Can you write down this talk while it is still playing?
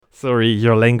Sorry,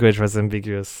 your language was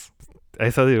ambiguous. I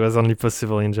thought it was only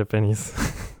possible in Japanese.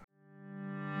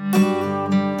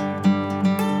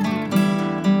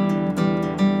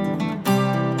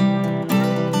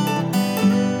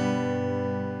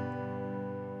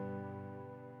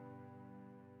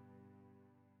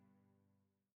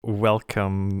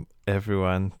 Welcome,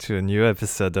 everyone, to a new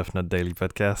episode of Not Daily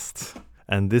Podcast.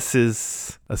 And this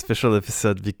is a special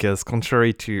episode because,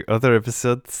 contrary to other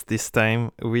episodes, this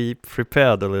time we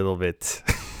prepared a little bit.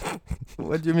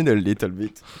 What do you mean a little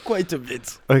bit? Quite a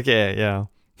bit. Okay, yeah.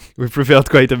 We prepared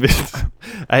quite a bit.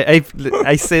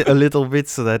 I say a little bit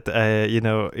so that,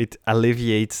 it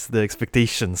alleviates the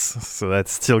expectations. So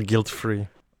that's still guilt-free.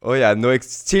 Oh yeah,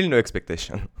 still no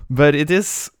expectation. But it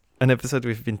is an episode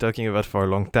we've been talking about for a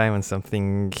long time and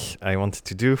something I wanted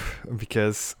to do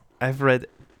because I've read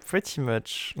pretty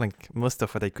much like most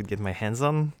of what I could get my hands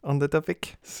on the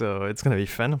topic. So it's going to be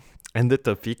fun. And the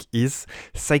topic is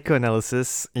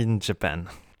psychoanalysis in Japan.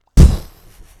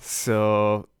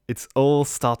 So it's all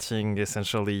starting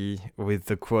essentially with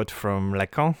the quote from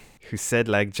Lacan, who said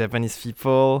like Japanese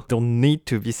people don't need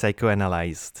to be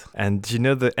psychoanalyzed. And do you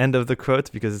know the end of the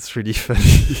quote? Because it's really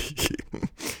funny.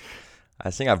 I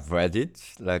think I've read it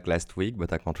like last week,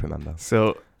 but I can't remember.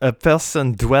 So a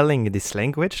person dwelling in this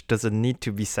language doesn't need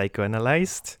to be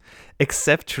psychoanalyzed,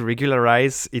 except to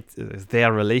regularize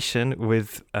their relation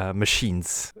with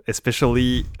machines,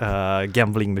 especially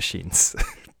gambling machines.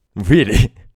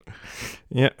 Really?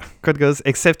 Yeah. Quote goes,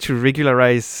 except to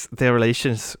regularize their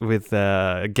relations with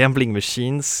gambling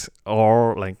machines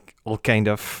or like all kind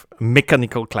of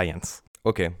mechanical clients.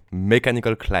 Okay,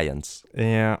 mechanical clients.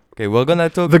 Yeah. Okay, we're gonna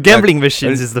talk... The gambling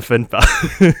machines is the fun part.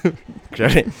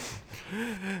 Clearly.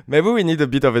 Maybe we need a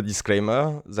bit of a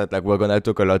disclaimer that like we're gonna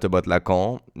talk a lot about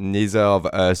Lacan. Neither of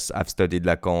us have studied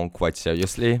Lacan quite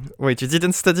seriously. Wait, you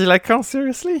didn't study Lacan,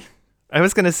 seriously? I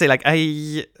was gonna say, like,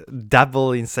 I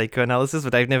dabble in psychoanalysis,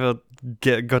 but I've never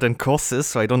gotten courses,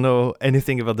 so I don't know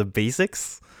anything about the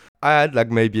basics. I had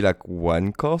like maybe like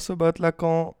one course about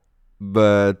Lacan,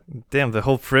 but... Damn, the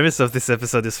whole premise of this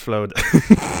episode is flawed.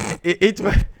 It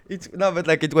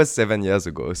was 7 years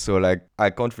ago, so like I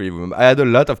can't really remember. I had a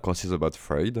lot of courses about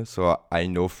Freud, so I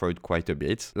know Freud quite a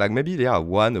bit. Like maybe there are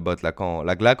one about Lacan.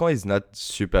 Like Lacan is not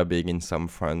super big in some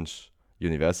French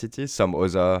universities. Some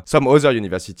other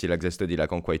university like they study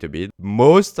Lacan quite a bit.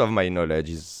 Most of my knowledge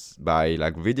is by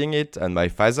like reading it, and my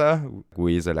father, who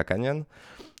is a Lacanian.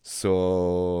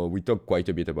 So we talk quite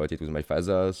a bit about it with my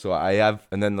father. So I have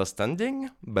an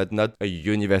understanding, but not a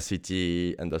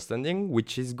university understanding,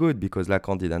 which is good because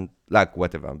Lacan didn't like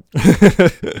whatever.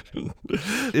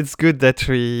 It's good that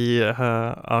we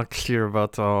are clear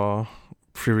about our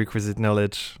prerequisite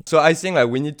knowledge. So I think like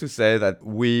we need to say that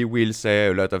we will say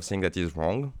a lot of things that is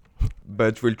wrong,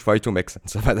 but we'll try to make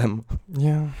sense of them.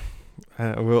 Yeah.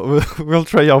 We'll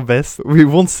try our best. We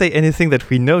won't say anything that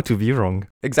we know to be wrong.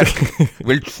 Exactly.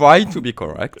 We'll try to be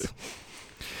correct.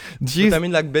 But I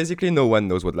mean, like, basically no one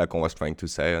knows what Lacan was trying to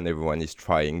say, and everyone is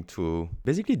trying to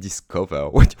basically discover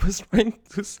what he was trying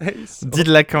to say. So. Did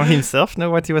Lacan himself know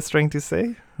what he was trying to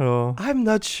say? Or? I'm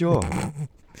not sure.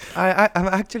 I'm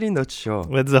actually not sure.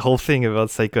 That's the whole thing about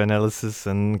psychoanalysis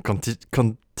and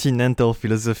continental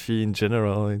philosophy in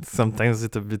general. Sometimes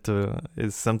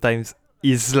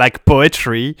is like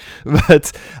poetry,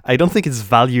 but I don't think it's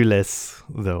valueless,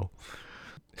 though.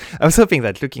 I was hoping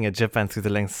that looking at Japan through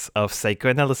the lens of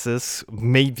psychoanalysis,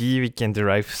 maybe we can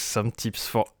derive some tips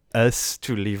for us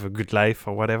to live a good life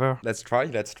or whatever. Let's try.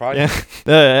 Yeah.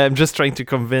 I'm just trying to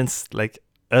convince like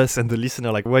us and the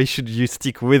listener, like, why should you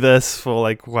stick with us for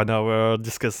like 1 hour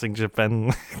discussing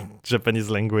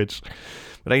Japanese language?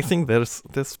 But I think there's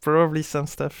probably some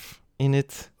stuff in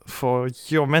it for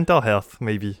your mental health,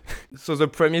 maybe. So the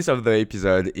premise of the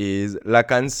episode is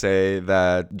Lacan say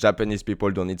that Japanese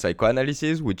people don't need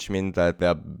psychoanalysis, which means that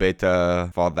they're better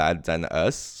for that than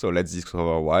us. So let's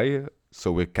discover why,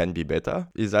 so we can be better.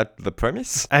 Is that the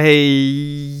premise?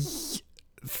 I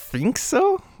think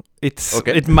so.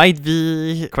 It might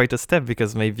be quite a step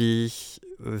because maybe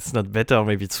it's not better,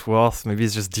 maybe it's worse, maybe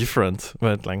it's just different.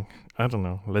 But like, I don't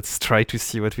know. Let's try to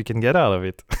see what we can get out of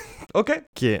it.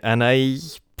 Okay, and I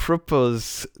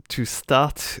propose to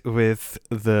start with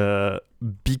the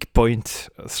big point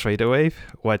straight away,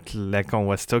 what Lacan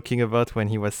was talking about when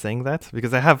he was saying that,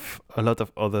 because I have a lot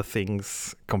of other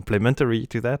things complementary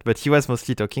to that, but he was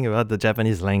mostly talking about the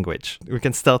Japanese language. We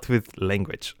can start with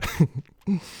language.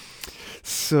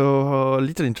 So, a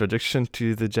little introduction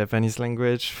to the Japanese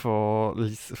language for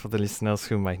the listeners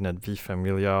who might not be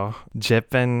familiar.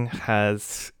 Japan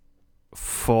has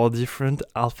 4 different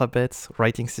alphabets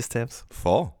writing systems.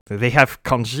 4? They have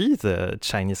kanji, the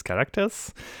Chinese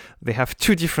characters. They have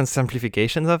 2 different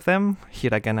simplifications of them,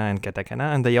 hiragana and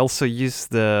katakana, and they also use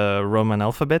the Roman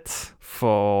alphabet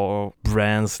for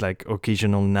brands like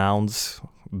occasional nouns,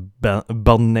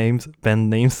 band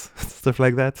names, stuff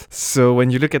like that. So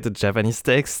when you look at the Japanese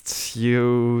text,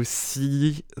 you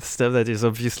see stuff that is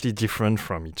obviously different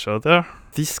from each other.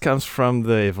 This comes from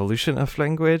the evolution of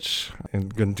language. I'm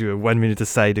going to do a 1 minute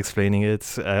aside explaining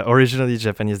it. Originally,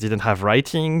 Japanese didn't have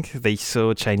writing. They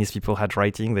saw Chinese people had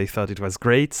writing. They thought it was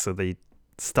great, so they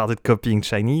started copying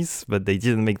Chinese, but they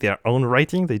didn't make their own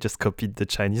writing. They just copied the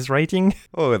Chinese writing.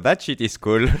 Oh, that shit is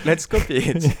cool. Let's copy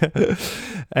it. Yeah.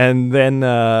 And then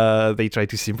they tried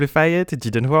to simplify it. It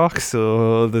didn't work.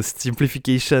 So the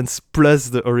simplifications plus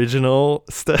the original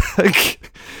stuck.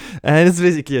 And it's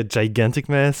basically a gigantic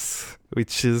mess,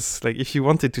 which is like, if you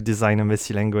wanted to design a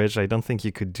messy language, I don't think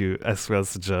you could do as well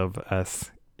a job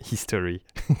as history.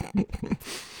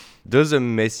 Does the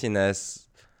messiness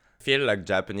feel like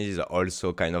Japanese is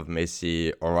also kind of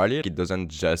messy orally? It doesn't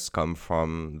just come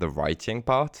from the writing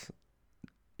part.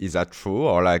 Is that true?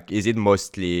 Or like, is it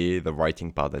mostly the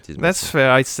writing part that is messy? That's fair.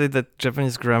 I'd say that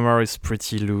Japanese grammar is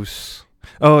pretty loose.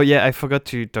 Oh yeah, I forgot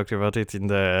to talk about it in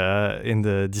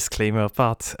the disclaimer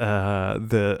part.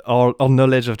 Our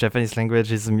knowledge of Japanese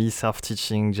language is me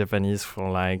self-teaching Japanese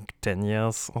for like 10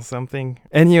 years or something.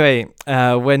 Anyway,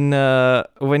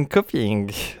 when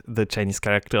copying the Chinese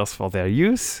characters for their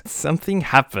use, something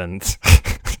happened.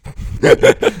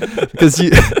 Because you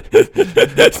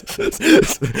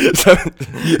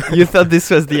thought this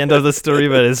was the end of the story,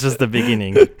 but it's just the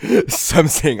beginning.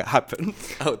 Something happened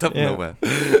out of nowhere.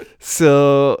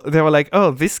 So they were like,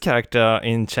 oh, this character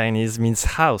in Chinese means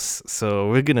house, so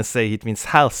we're gonna say it means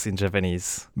house in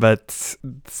Japanese. But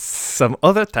some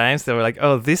other times they were like,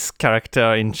 oh, this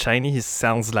character in Chinese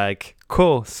sounds like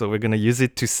ko, so we're gonna use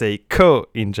it to say ko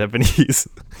in Japanese.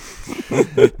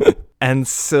 And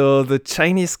so the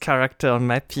Chinese character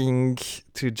mapping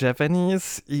to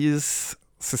Japanese is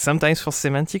so sometimes for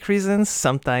semantic reasons,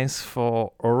 sometimes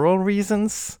for oral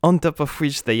reasons, on top of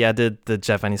which they added the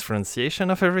Japanese pronunciation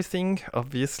of everything,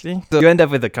 obviously. So you end up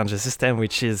with the kanji system,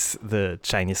 which is the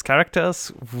Chinese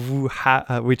characters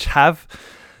which have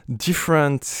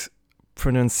different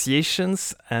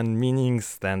pronunciations and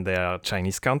meanings than their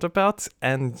Chinese counterparts,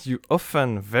 and you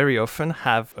very often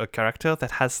have a character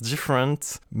that has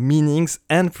different meanings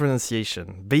and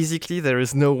pronunciation. Basically, there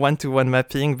is no one-to-one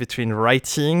mapping between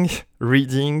writing,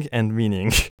 reading, and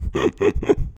meaning.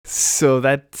 So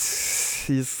that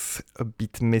is a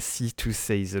bit messy to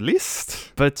say the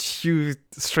least, but you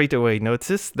straight away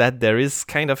notice that there is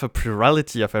kind of a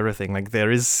plurality of everything. Like, there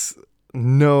is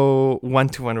no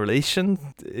one-to-one relation.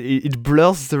 It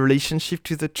blurs the relationship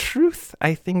to the truth.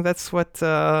 I think that's what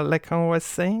Lacan was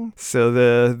saying. So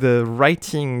the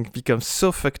writing becomes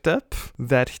so fucked up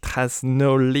that it has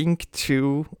no link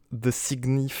to the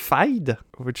signified,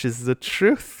 which is the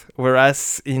truth.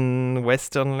 Whereas in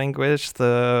Western language,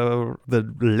 the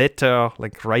letter,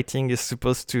 like writing, is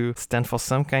supposed to stand for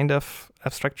some kind of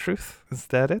abstract truth. Is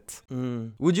that it?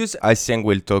 Would you say, I think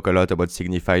we'll talk a lot about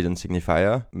signified and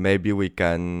signifier. Maybe we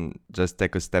can just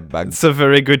take a step back. It's a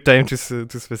very good time to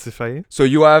specify it. So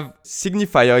you have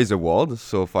signifier is a word.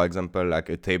 So for example, like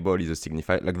a table is a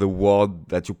signifier. Like the word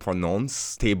that you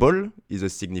pronounce, table, is a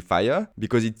signifier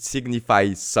because it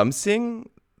signifies something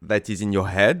that is in your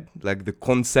head, like the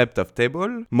concept of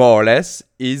table, more or less,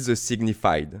 is a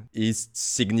signified. Is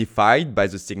signified by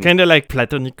the signifier. Kind of like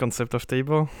Platonic concept of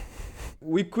table.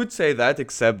 We could say that,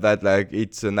 except that like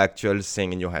it's an actual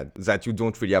thing in your head that you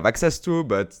don't really have access to,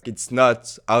 but it's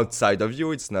not outside of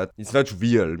you. It's not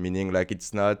real, meaning like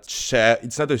it's not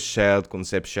a shared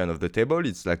conception of the table.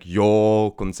 It's like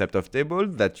your concept of table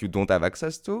that you don't have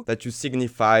access to, that you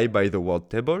signify by the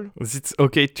word table. Is it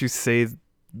okay to say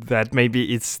that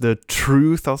maybe it's the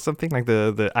truth or something, like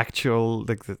the actual,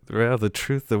 like the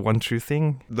truth, the one true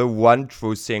thing? The one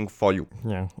true thing for you.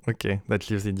 Yeah, okay, that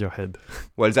lives in your head.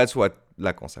 Well, that's what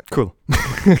Lacan said. Cool.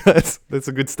 That's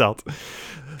a good start.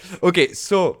 Okay,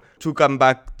 so to come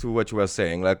back to what you were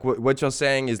saying, like what you're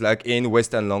saying is like in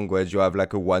Western language, you have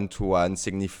like a one-to-one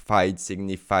signified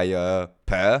signifier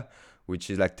pair, which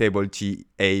is like table,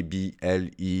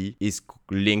 T-A-B-L-E, is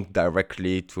linked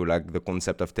directly to like the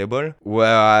concept of table.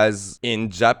 Whereas in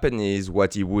Japanese,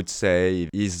 what he would say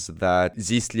is that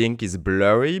this link is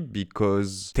blurry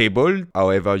because table,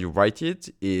 however you write it,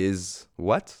 is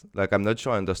What? Like, I'm not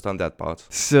sure I understand that part.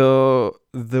 So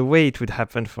the way it would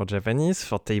happen for Japanese,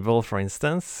 for table, for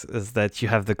instance, is that you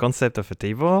have the concept of a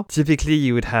table. Typically,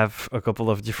 you would have a couple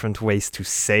of different ways to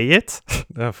say it,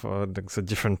 so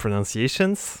different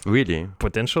pronunciations, Really?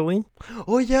 potentially.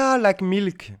 Oh yeah, like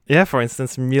milk. Yeah, for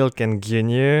instance, milk and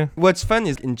gyunyu. What's fun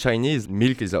is in Chinese,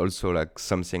 milk is also like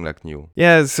something like new.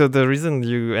 Yeah, so the reason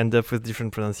you end up with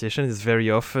different pronunciation is very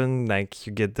often like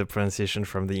you get the pronunciation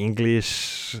from the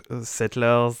English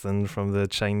settlers and from the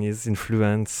Chinese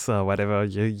influence or whatever.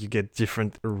 You get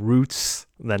different roots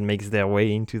that makes their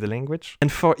way into the language.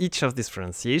 And for each of these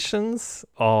pronunciations,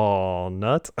 or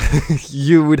not,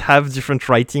 you would have different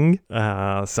writing.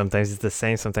 Sometimes it's the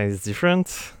same, sometimes it's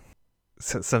different.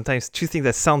 So sometimes two things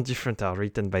that sound different are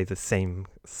written by the same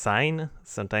sign.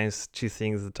 Sometimes two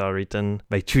things that are written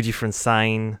by two different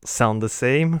signs sound the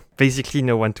same. Basically,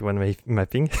 no one-to-one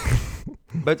mapping.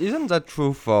 But isn't that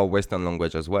true for Western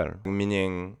language as well?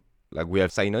 Meaning, like, we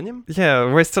have synonym?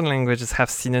 Yeah, Western languages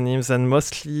have synonyms, and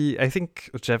mostly, I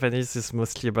think Japanese is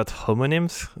mostly about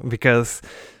homonyms, because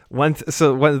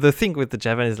the thing with the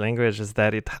Japanese language is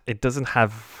that it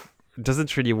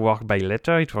doesn't really work by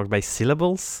letter, it works by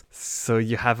syllables. So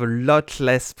you have a lot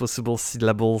less possible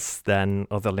syllables than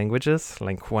other languages,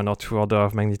 like 1 or 2 order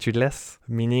of magnitude less,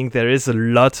 meaning there is a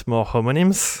lot more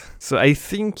homonyms. So I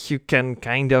think you can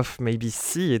kind of maybe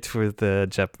see it with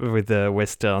the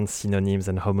Western synonyms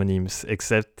and homonyms,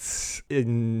 except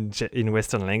in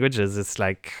Western languages, it's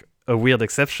like a weird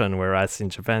exception, whereas in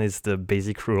Japan it's the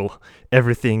basic rule.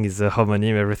 Everything is a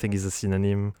homonym, everything is a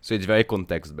synonym. So it's very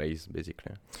context-based,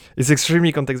 basically. It's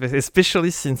extremely context-based,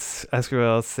 especially since, as we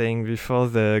were saying before,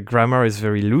 the grammar is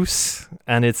very loose,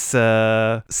 and it's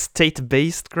a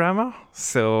state-based grammar.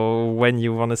 So when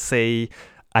you want to say,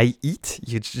 I eat,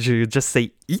 you just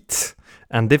say eat.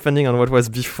 And depending on what was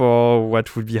before,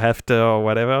 what would be after, or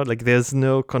whatever, like there's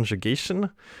no conjugation.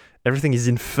 Everything is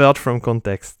inferred from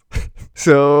context.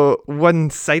 So one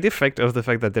side effect of the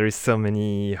fact that there is so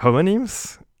many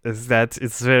homonyms is that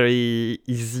it's very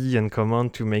easy and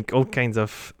common to make all kinds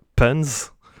of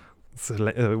puns. It's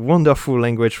a wonderful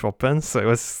language for puns. So I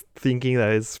was thinking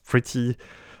that it's pretty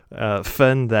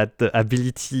fun that the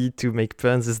ability to make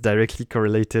puns is directly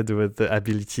correlated with the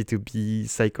ability to be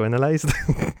psychoanalyzed.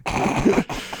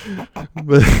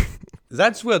 But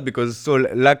that's weird because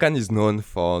Lacan is known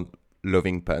for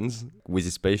loving puns with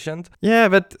his patient. Yeah,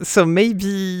 but so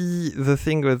maybe the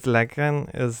thing with Lacan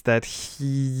is that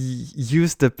he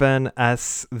used the pun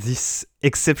as this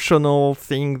exceptional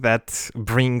thing that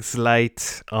brings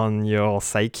light on your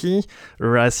psyche,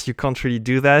 whereas you can't really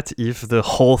do that if the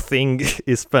whole thing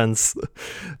is puns.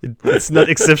 It's not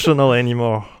exceptional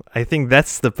anymore. I think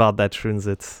that's the part that ruins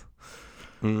it.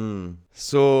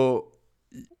 So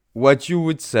what you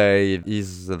would say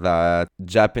is that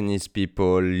Japanese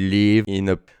people live in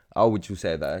a... How would you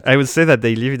say that? I would say that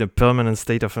they live in a permanent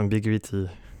state of ambiguity.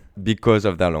 Because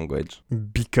of their language.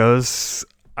 Because,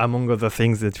 among other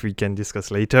things that we can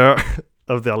discuss later,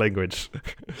 of their language.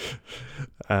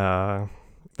 The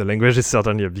language is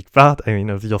certainly a big part,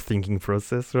 of your thinking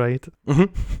process, right?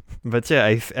 Mm-hmm. But yeah,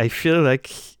 I feel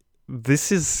like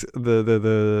this is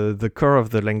the core of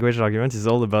the language argument is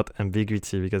all about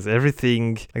ambiguity, because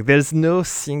everything, like there's no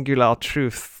singular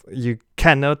truth. You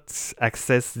cannot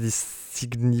access this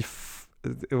signified.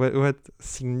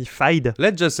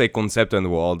 Let's just say concept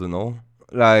and word, no?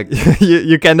 Like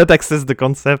you cannot access the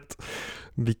concept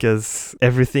because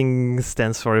everything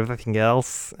stands for everything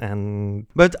else.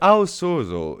 But how so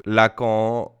though?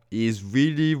 Lacan is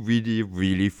really, really,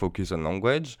 really focused on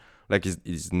language. Like,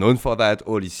 he's known for that,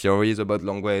 all his theories about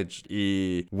language.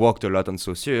 He worked a lot on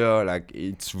Saussure, like,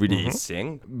 it's really his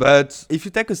thing. But if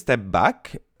you take a step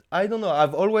back, I don't know,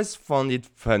 I've always found it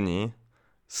funny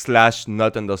 /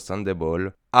 not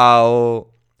understandable how...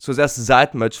 So there's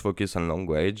that much focus on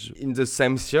language. In the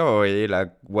same theory,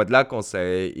 like, what Lacan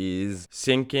say is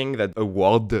thinking that a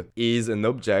word is an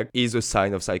object is a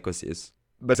sign of psychosis.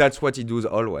 But that's what he does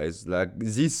always. Like,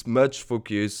 this much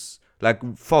focus...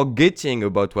 Like, forgetting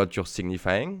about what you're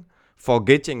signifying,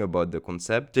 forgetting about the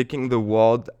concept, taking the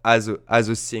word as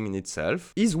a thing in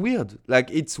itself is weird.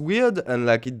 Like, it's weird and,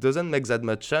 like, it doesn't make that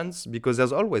much sense because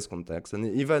there's always context.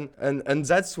 And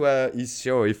that's where his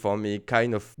theory for me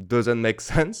kind of doesn't make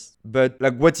sense. But,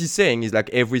 like, what he's saying is,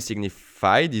 like, every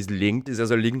signified is linked.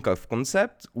 There's a link of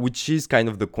concept, which is kind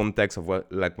of the context of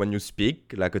what, like, when you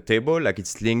speak, like a table, like,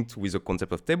 it's linked with the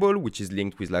concept of table, which is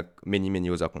linked with, like, many,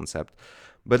 many other concepts.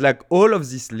 But like all of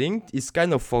this linked is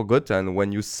kind of forgotten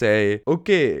when you say,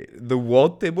 okay, the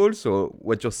word table, so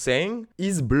what you're saying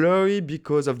is blurry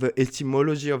because of the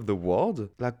etymology of the word.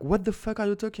 Like, what the fuck are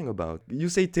you talking about? You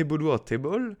say table or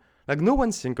table, Like, no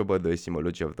one think about the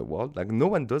etymology of the word. Like, no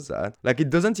one does that. Like, it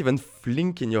doesn't even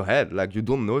flink in your head. Like, you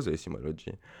don't know the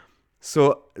etymology.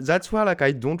 So that's where, like,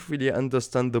 I don't really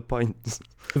understand the point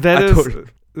That at is all.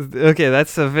 okay.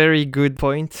 That's a very good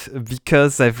point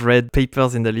because I've read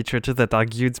papers in the literature that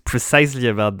argued precisely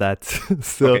about that.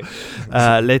 So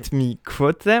Okay. let me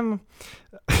quote them,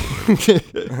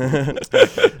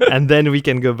 and then we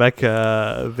can go back.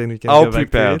 Then we can How go back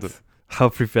prepared? to it. How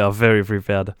prepared? Very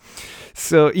prepared.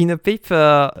 So in a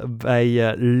paper by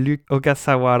Luke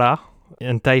Ogasawara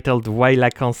entitled "Why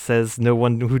Lacan Says No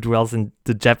One Who Dwells in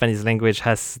the Japanese Language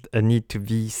Has a Need to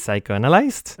Be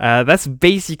Psychoanalyzed," that's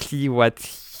basically what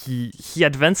he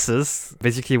advances.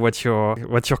 Basically, what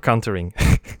you're countering.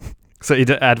 So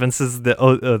it advances the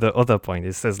other point.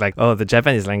 It says like, oh, the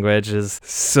Japanese language is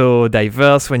so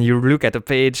diverse. When you look at a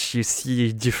page, you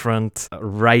see different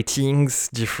writings,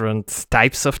 different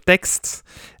types of texts.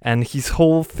 And his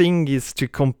whole thing is to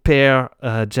compare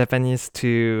Japanese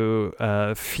to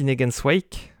Finnegan's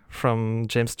Wake from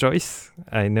James Joyce.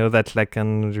 I know that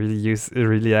Lacan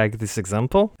really like this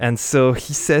example. And so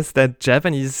he says that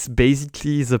Japanese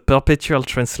basically is a perpetual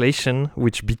translation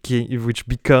which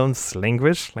becomes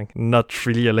language, like not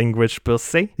really a language per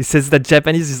se. He says that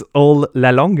Japanese is all la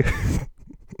langue.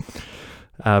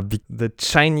 The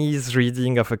Chinese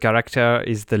reading of a character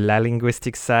is the la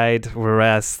linguistic side,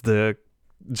 whereas the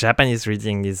Japanese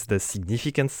reading is the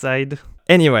significant side.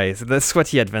 Anyways, that's what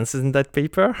he advances in that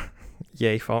paper.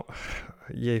 Yay for.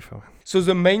 So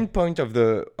the main point of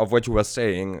what you were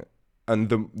saying, and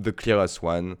the clearest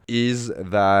one, is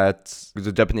that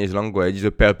the Japanese language is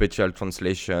a perpetual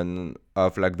translation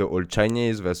of like the old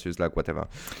Chinese versus like whatever.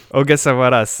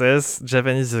 Ogasawara says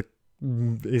Japanese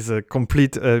is a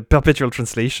complete perpetual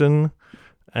translation.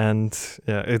 And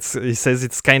yeah, he says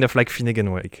it's kind of like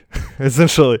Finnegan Wake,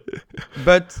 essentially.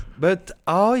 But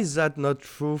how is that not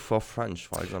true for French,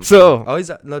 for example? So how is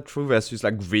that not true versus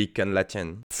like Greek and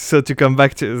Latin? So to come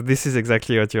back to this is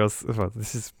exactly what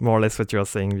this is more or less what you were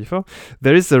saying before.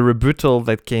 There is a rebuttal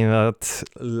that came out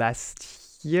last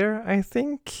year, I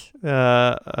think.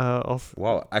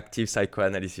 Wow, active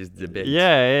psychoanalysis debate.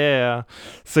 Yeah.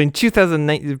 So in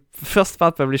 2009, first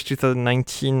part published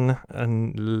 2019,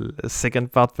 and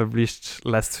second part published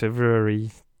last February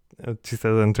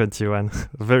 2021.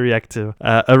 Very active.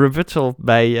 A rebuttal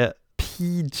by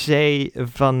P.J.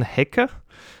 Van Hecke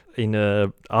in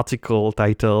an article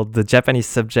titled "The Japanese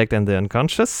Subject and the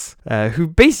Unconscious," who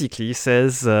basically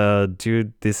says,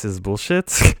 dude, this is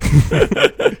bullshit.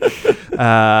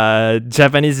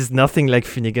 Japanese is nothing like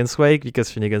Finnegan's Wake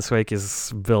because Finnegan's Wake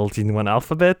is built in one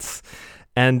alphabet.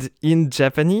 And in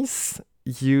Japanese,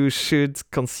 you should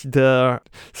consider...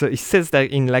 So it says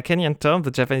that in Lacanian term, the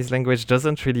Japanese language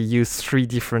doesn't really use three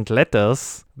different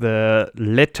letters. The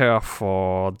letter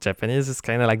for Japanese is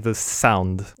kind of like the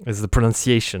sound, is the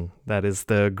pronunciation. That is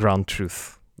the ground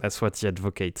truth. That's what he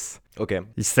advocates. Okay.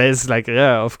 He says, like,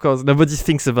 yeah, of course, nobody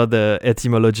thinks about the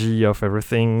etymology of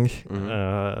everything.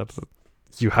 Mm-hmm.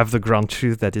 You have the ground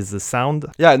truth that is the sound.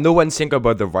 Yeah, no one think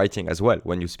about the writing as well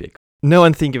when you speak. No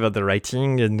one think about the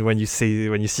writing, and when you see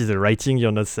the writing,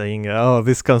 you're not saying, "Oh,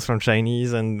 this comes from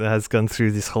Chinese and has gone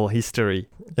through this whole history."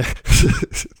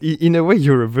 In a way,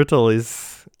 your rebuttal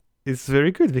is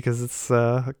very good because it's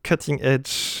a cutting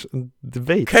edge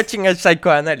debate. Cutting edge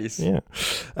psychoanalysis.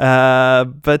 Yeah,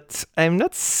 but I'm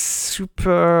not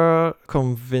super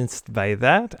convinced by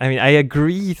that. I mean, I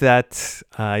agree that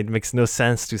it makes no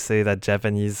sense to say that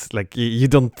Japanese, like, you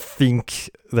don't think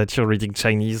that you're reading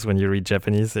Chinese when you read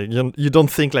Japanese. You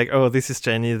don't think like, oh, this is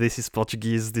Chinese, this is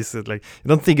Portuguese, this is like, you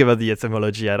don't think about the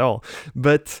etymology at all.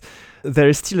 But there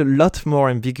is still a lot more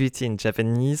ambiguity in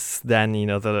Japanese than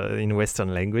in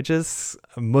Western languages,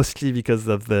 mostly because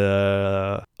of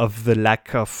the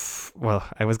lack of, well,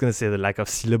 I was going to say the lack of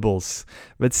syllables.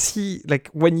 But see, like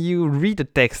when you read a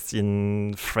text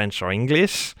in French or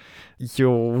English,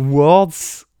 your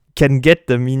words can get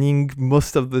the meaning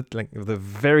most of the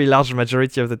very large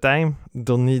majority of the time,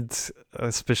 don't need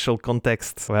a special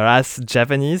context. Whereas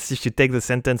Japanese, if you take the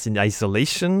sentence in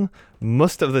isolation,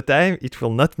 most of the time it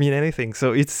will not mean anything.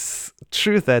 So it's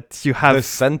true that you have... The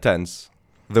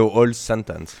whole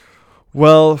sentence.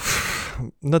 Well,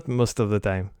 not most of the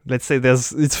time. Let's say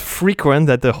it's frequent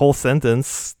that the whole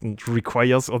sentence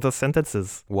requires other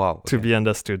sentences to be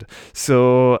understood.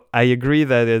 So I agree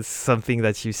that it's something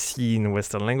that you see in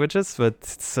Western languages, but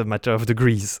it's a matter of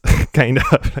degrees, kind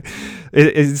of.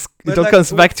 It all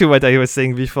comes back to what I was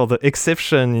saying before. The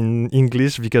exception in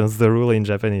English becomes the rule in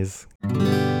Japanese.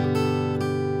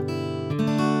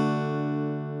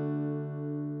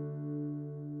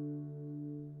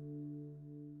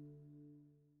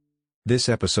 This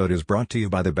episode is brought to you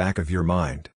by the Back of Your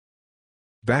Mind.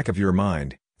 Back of Your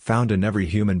Mind, found in every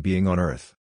human being on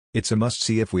Earth. It's a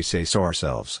must-see if we say so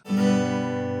ourselves.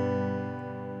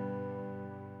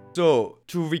 So,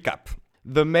 to recap,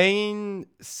 the main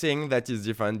thing that is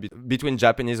different between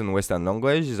Japanese and Western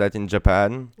language is that in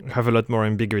Japan, Have a lot more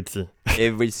ambiguity.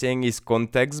 everything is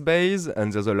context-based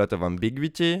and there's a lot of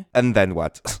ambiguity. And then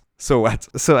what? So what?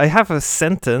 So I have a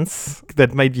sentence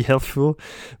that might be helpful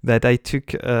that I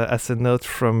took as a note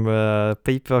from a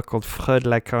paper called Freud,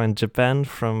 Lacan, and Japan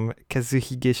from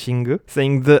Kazuhige Shingo,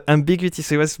 saying the ambiguity,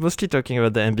 so he was mostly talking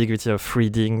about the ambiguity of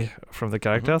reading from the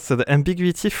character. So the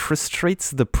ambiguity frustrates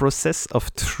the process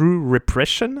of true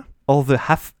repression or the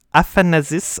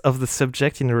aphanasis of the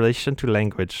subject in relation to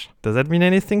language. Does that mean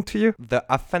anything to you? The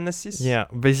aphanasis? Yeah,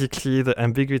 basically the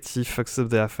ambiguity fucks up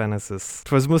the aphanasis.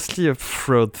 It was mostly a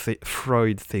Freud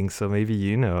thing, so maybe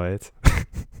you know it.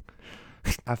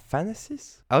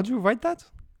 Aphanasis? How do you write that?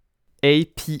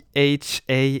 Aphanis.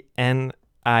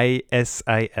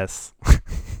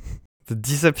 The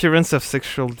disappearance of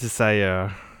sexual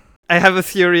desire. I have a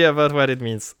theory about what it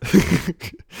means.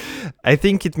 I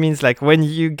think it means like when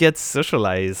you get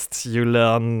socialized, you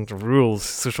learn rules,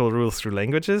 social rules through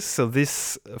languages. So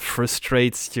this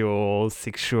frustrates your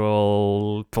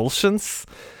sexual pulsions.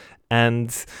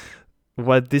 And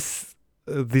what this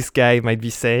guy might be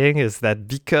saying is that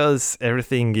because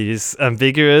everything is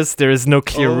ambiguous, there is no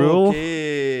clear rule.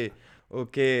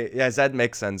 Okay, yeah, that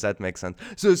makes sense.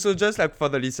 So just like for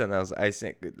the listeners, I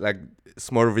think like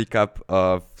small recap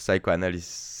of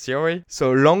psychoanalysis theory.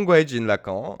 So language in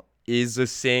Lacan is a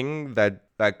thing that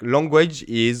like language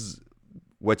is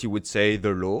what you would say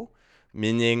the law,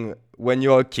 meaning when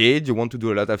you're a kid, you want to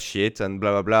do a lot of shit and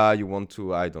blah blah blah. You want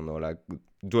to, I don't know, like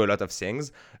do a lot of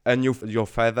things, and your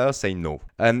father say no.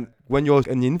 And when you're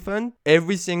an infant,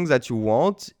 everything that you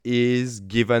want is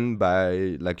given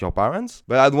by like your parents.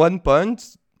 But at one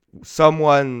point,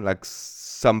 someone like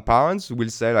some parents will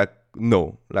say like,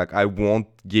 no, like I won't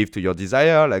give to your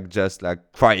desire, like just like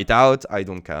cry it out, I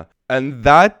don't care. And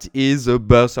that is a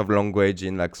birth of language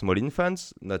in like not small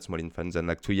infants and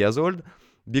like 2 years old.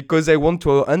 Because they want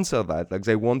to answer that. Like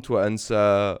they want to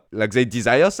answer, like they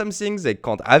desire something, they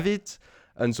can't have it.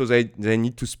 And so they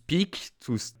need to speak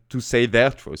to say their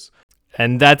truth.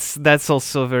 And that's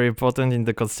also very important in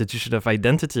the constitution of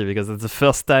identity, because it's the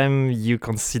first time you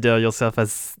consider yourself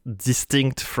as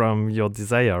distinct from your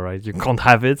desire, right? You can't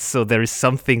have it, so there is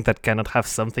something that cannot have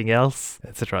something else,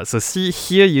 etc. So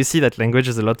here you see that language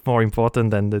is a lot more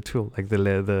important than the tool, like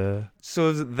the.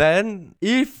 So then,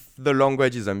 if the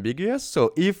language is ambiguous,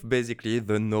 so if basically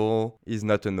the no is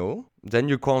not a no, then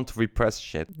you can't repress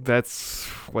shit. That's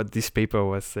what this paper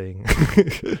was saying.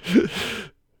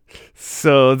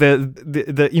 So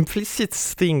the implicit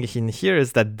thing in here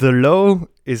is that the law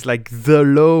is like the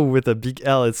law with a big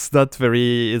L. It's not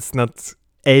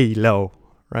a law,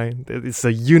 right? It's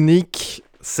a unique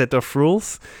set of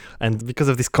rules, and because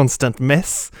of this constant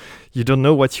mess, you don't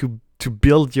know what to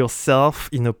build yourself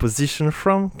in a position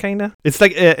from, kinda. It's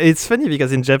like it's funny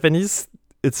because in Japanese,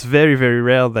 it's very, very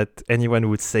rare that anyone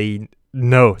would say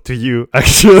no to you.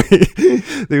 Actually,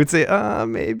 they would say,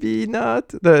 maybe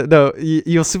not. No,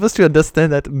 you're supposed to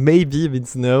understand that maybe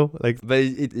means no. Like, but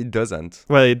it doesn't.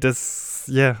 Well, it does.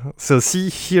 Yeah. So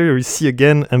here you see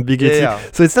again ambiguity. Yeah.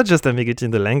 So it's not just ambiguity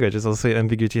in the language; it's also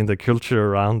ambiguity in the culture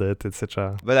around it,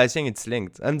 etc. But I think it's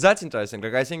linked, and that's interesting.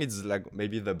 Like I think it's like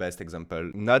maybe the best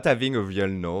example. Not having a real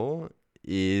no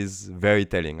is very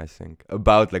telling, I think,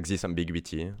 about like this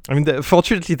ambiguity. I mean,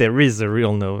 fortunately, there is a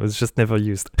real no. It's just never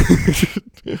used.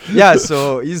 Yeah.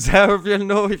 So is there a real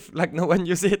no if like no one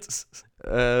uses it?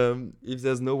 If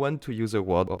there's no one to use a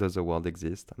word, does a word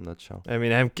exist? I'm not sure. I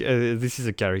mean, this is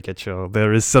a caricature.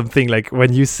 There is something like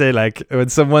when you say like when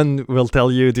someone will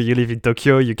tell you, "Do you live in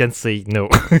Tokyo?" You can say no.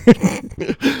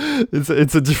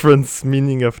 It's a different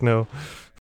meaning of no.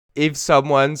 If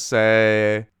someone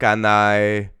say,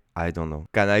 I don't know.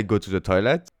 Can I go to the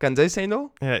toilet? Can they say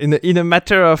no? Yeah, in a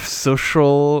matter of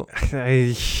social,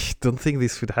 I don't think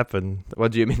this would happen.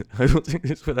 What do you mean? I don't think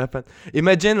this would happen.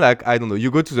 Imagine like, I don't know, you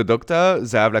go to the doctor,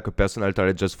 they have like a personal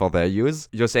toilet just for their use.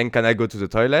 You're saying, can I go to the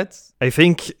toilet? I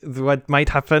think what might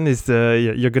happen is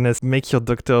you're gonna make your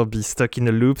doctor be stuck in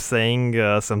a loop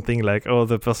saying something like, oh,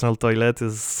 the personal toilet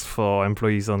is for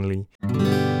employees only.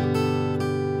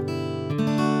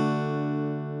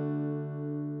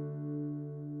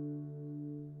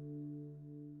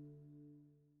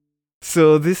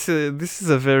 So this is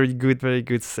a very good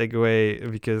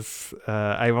segue, because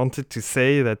I wanted to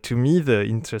say that to me the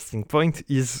interesting point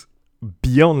is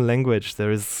beyond language.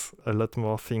 There is a lot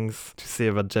more things to say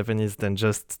about Japanese than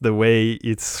just the way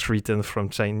it's written from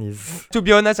Chinese. To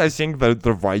be honest, I think that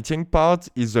the writing part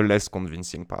is the less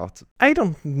convincing part. I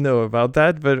don't know about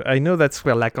that, but I know that's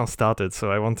where Lacan started,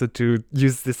 so I wanted to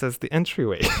use this as the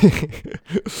entryway.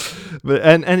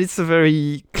 And it's a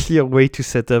very clear way to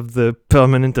set up the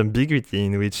permanent ambiguity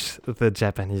in which the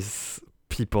Japanese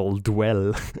people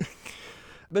dwell.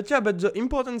 But the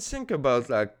important thing about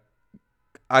like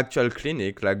actual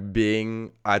clinic, like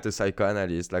being at a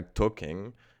psychoanalyst, like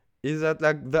talking, is that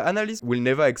like the analyst will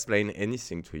never explain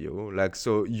anything to you. Like,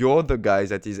 so you're the guy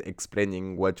that is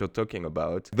explaining what you're talking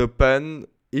about. The pen,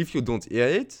 if you don't hear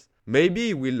it, maybe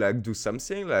he will like do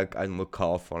something, like I don't know,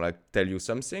 cough or like tell you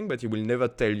something, but he will never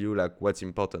tell you like what's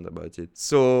important about it.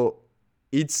 So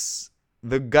it's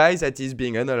the guy that is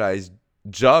being analyzed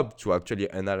job to actually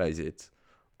analyze it.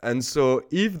 And so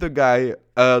if the guy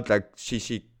heard like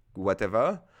shishi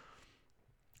whatever,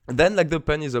 then like the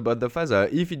pun is about the father.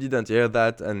 If he didn't hear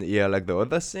that and hear like the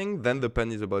other thing, then the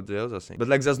pun is about the other thing. But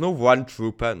like there's no one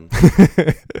true pun.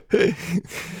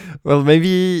 Well,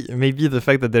 maybe the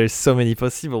fact that there is so many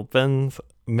possible puns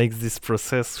makes this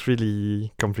process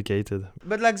really complicated.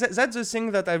 But like that's the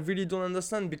thing that I really don't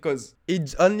understand, because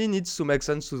it only needs to make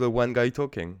sense to the one guy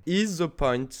talking. Is the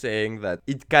point saying that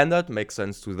it cannot make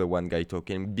sense to the one guy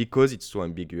talking because it's too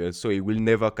ambiguous, so he will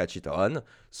never catch it on?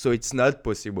 So it's not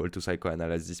possible to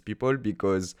psychoanalyze these people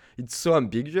because it's so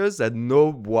ambiguous that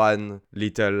no one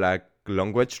little like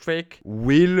language trick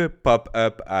will pop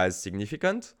up as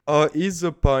significant? Or is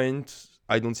the point...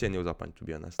 I don't see any other point, to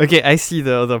be honest. Okay, I see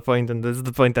the other point, and that's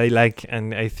the point I like,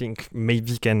 and I think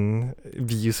maybe can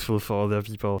be useful for other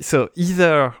people. So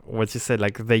either what you said,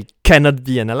 like they cannot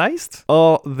be analyzed,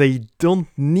 or they don't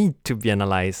need to be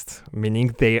analyzed,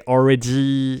 meaning they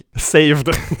already saved,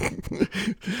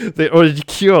 they already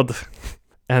cured.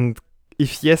 And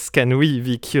if yes, can we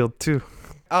be cured too?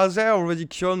 Are they already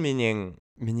cured, meaning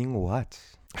what?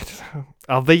 I don't know.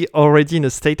 Are they already in a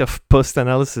state of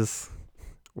post-analysis?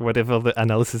 Whatever the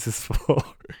analysis is for.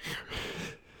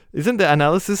 Isn't the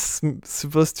analysis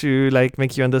supposed to like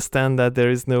make you understand that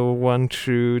there is no one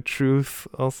true truth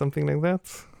or something like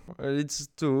that? It's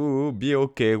to be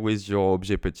okay with your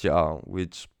objet petit a,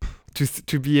 which...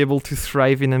 To be able to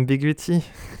thrive in ambiguity?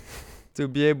 To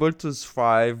be able to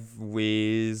thrive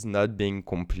with not being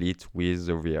complete with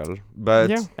the real. But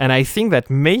yeah. And I think that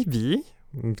maybe...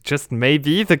 just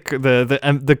maybe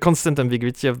the constant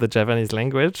ambiguity of the Japanese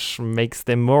language makes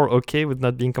them more okay with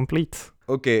not being complete.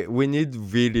 Okay, we need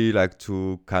really like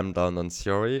to calm down on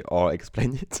theory or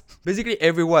explain it. Basically,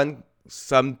 everyone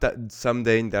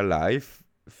someday in their life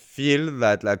feel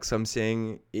that like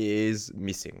something is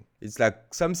missing. It's like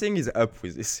something is up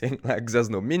with this thing. Like there's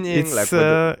no meaning.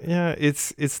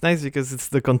 It's, it's nice because it's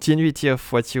the continuity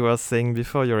of what you were saying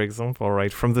before, your example,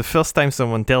 right? From the first time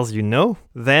someone tells you no,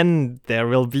 then there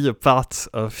will be a part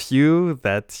of you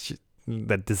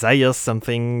that desires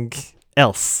something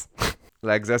else.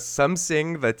 Like there's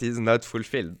something that is not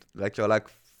fulfilled. Like you're like,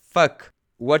 fuck.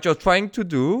 What you're trying to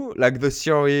do, like the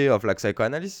theory of like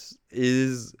psychoanalysis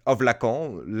is of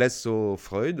Lacan, less so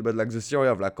Freud, but like the theory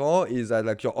of Lacan is that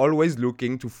like you're always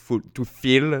looking to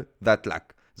fill that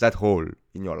lack, that hole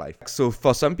in your life. So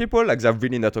for some people, like they're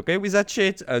really not okay with that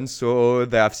shit, and so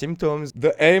they have symptoms.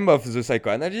 The aim of the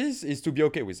psychoanalysis is to be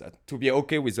okay with that, to be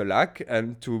okay with the lack,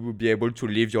 and to be able to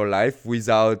live your life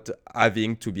without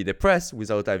having to be depressed,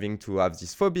 without having to have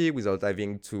this phobia, without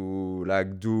having to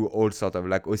like do all sort of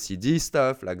like OCD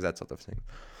stuff, like that sort of thing.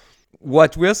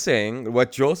 What we're saying,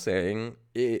 what you're saying,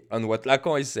 and what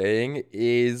Lacan is saying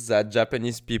is that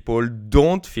Japanese people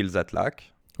don't feel that lack.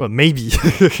 Well, maybe.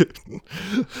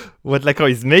 What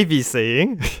Lacan is maybe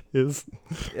saying is...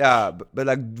 Yeah, but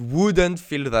like wouldn't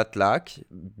feel that lack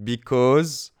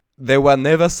because they were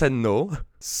never said no,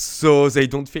 so they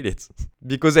don't feel it.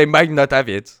 Because they might not have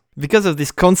it. Because of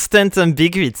this constant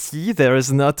ambiguity, there is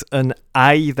not an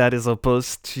I that is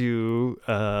opposed to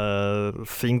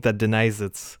thing that denies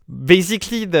it.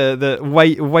 Basically, the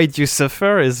why do you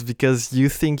suffer is because you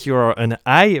think you are an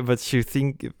I, but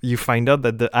you find out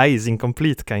that the I is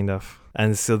incomplete, kind of.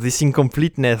 And so this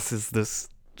incompleteness is this.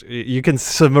 You can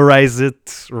summarize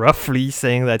it roughly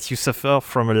saying that you suffer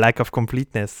from a lack of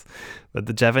completeness, but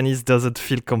the Japanese doesn't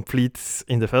feel complete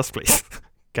in the first place.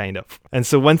 Kind of. And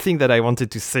so one thing that I wanted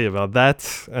to say about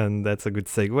that, and that's a good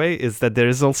segue, is that there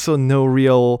is also no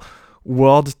real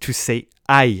word to say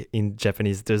I in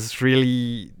Japanese. There's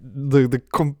really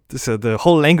so the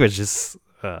whole language is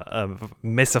a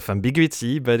mess of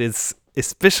ambiguity, but it's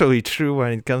especially true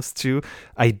when it comes to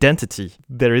identity.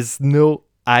 There is no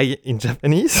I in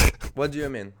Japanese. What do you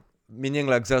mean? Meaning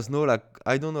like there's no like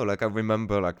I don't know, like I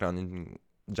remember like learning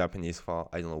Japanese for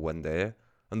I don't know 1 day,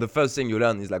 and the first thing you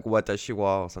learn is like watashi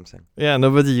wa or something. Yeah,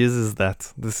 nobody uses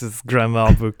that. This is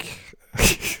grammar book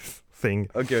thing.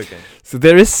 Okay. So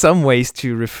there is some ways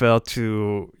to refer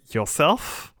to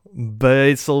yourself, but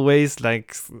it's always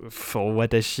like for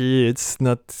watashi, it's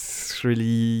not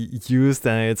really used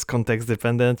and it's context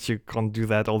dependent. You can't do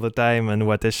that all the time, and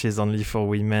watashi is only for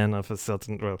women of a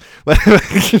certain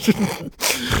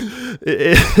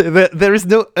there is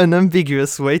no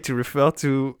unambiguous way to refer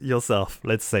to yourself,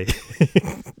 let's say.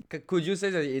 Could you say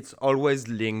that it's always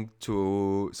linked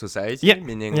to society? Yeah,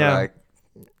 Meaning yeah. like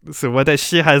So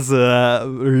watashi has a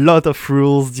lot of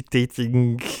rules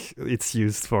dictating its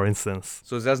use, for instance.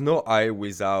 so there's no I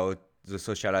without the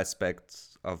social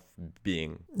aspects of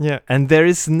being. Yeah, and there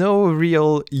is no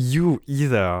real you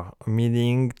either,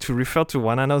 meaning to refer to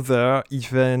one another,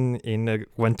 even in a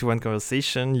one-to-one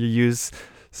conversation, you use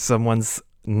someone's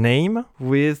name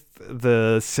with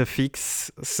the suffix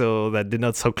so that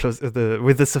denotes how close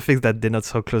with the suffix that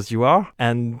denotes how close you are,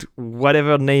 and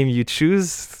whatever name you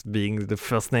choose, being the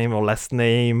first name or last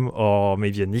name or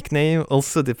maybe a nickname,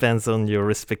 also depends on your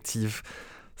respective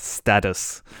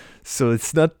status. So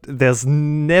it's not, there's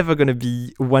never going to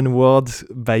be one word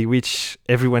by which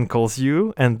everyone calls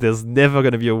you, and there's never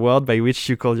going to be a word by which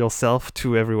you call yourself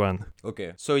to everyone.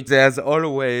 Okay. So there's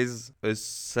always a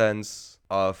sense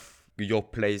of your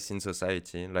place in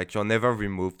society. Like you're never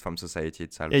removed from society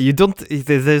itself. Yeah, you don't,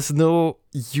 there's no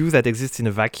you that exists in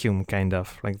a vacuum, kind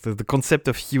of. Like the concept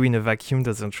of you in a vacuum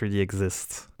doesn't really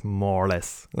exist, more or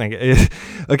less. Like,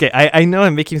 okay, I know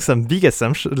I'm making some big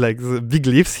assumptions, like the big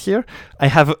leaps here. I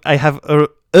have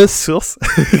a source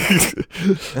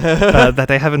that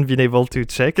I haven't been able to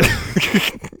check.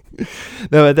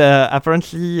 No, but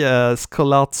apparently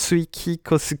scholar Tsuiki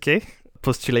Kosuke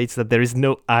postulates that there is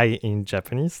no I in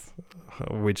Japanese,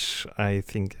 which I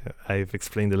think I've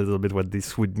explained a little bit what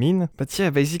this would mean. But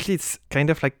yeah, basically it's kind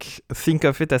of like, think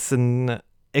of it as an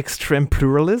extreme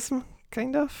pluralism,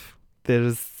 kind of.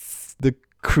 There's the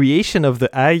creation of the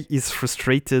I is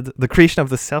frustrated. The creation of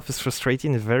the self is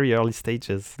frustrated in very early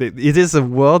stages. It is a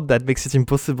word that makes it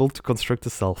impossible to construct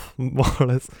a self, more or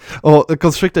less. Or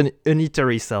construct an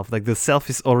unitary self. Like the self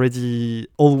is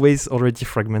always already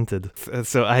fragmented.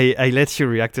 So I let you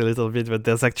react a little bit, but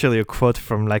there's actually a quote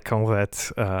from Lacan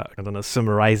that, I don't know,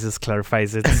 summarizes,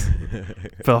 clarifies it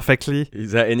perfectly.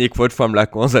 Is there any quote from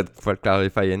Lacan that will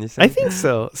clarify anything? I think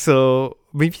so. So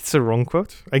maybe it's a wrong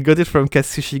quote. I got it from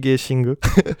Katsushige Shingo.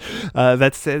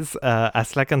 That says,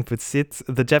 as Lacan puts it,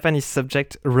 the Japanese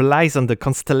subject relies on the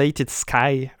constellated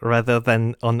sky rather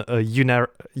than on a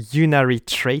unary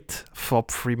trait for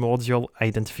primordial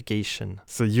identification.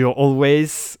 So you're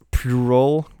always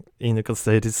plural in a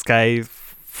constellated sky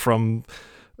from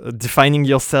defining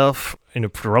yourself in a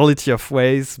plurality of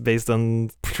ways based on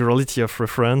plurality of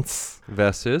reference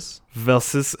Versus?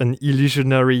 versus an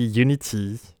illusionary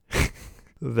unity.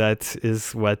 That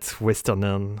is what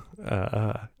Westerners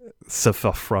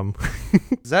suffer from.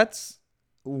 That's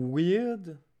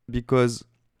weird because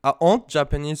aren't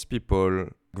Japanese people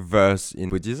versed in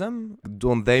Buddhism?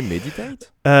 Don't they meditate?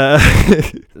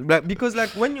 Because like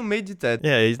when you meditate,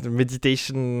 Yeah,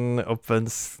 meditation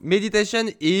opens.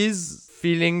 meditation is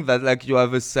feeling that like you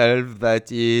have a self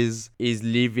that is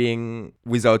living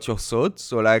without your thoughts.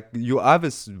 So like you have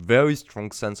a very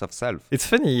strong sense of self. It's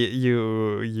funny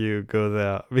you go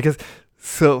there because.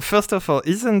 So first of all,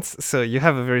 you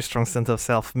have a very strong sense of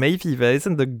self, maybe, but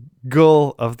isn't the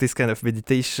goal of this kind of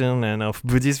meditation and of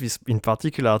Buddhism in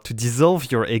particular to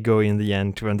dissolve your ego in the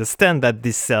end, to understand that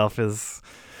this self is...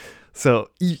 So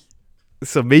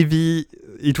maybe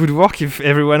it would work if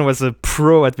everyone was a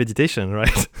pro at meditation,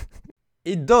 right?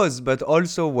 It does, but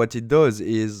also what it does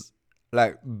is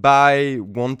like by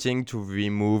wanting to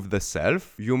remove the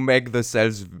self, you make the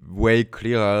self way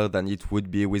clearer than it would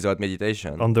be without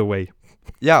meditation. On the way.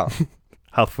 Yeah.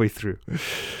 Halfway through.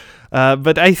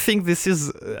 But I think this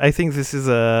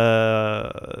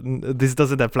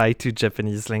doesn't apply to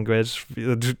Japanese language,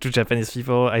 to Japanese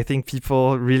people. I think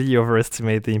people really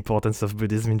overestimate the importance of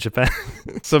Buddhism in Japan.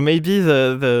 So maybe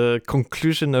the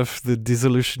conclusion of the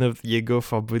dissolution of the ego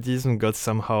for Buddhism got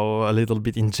somehow a little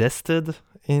bit ingested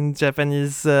in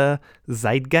Japanese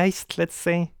zeitgeist, let's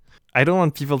say. I don't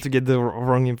want people to get the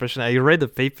wrong impression. I read a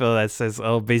paper that says,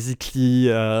 basically,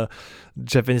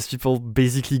 Japanese people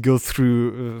basically go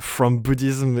through, from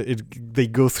Buddhism, they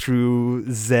go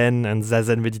through Zen and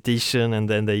Zazen meditation, and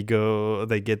then they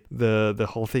get the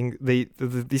whole thing.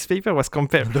 This paper was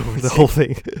compared the whole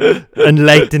thing,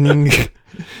 enlightening.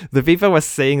 The paper was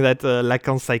saying that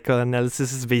Lacan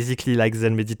psychoanalysis is basically like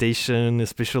Zen meditation,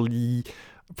 especially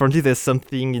apparently there's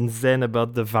something in Zen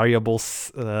about the variable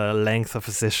length of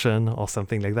a session or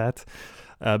something like that.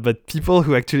 But people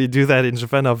who actually do that in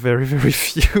Japan are very, very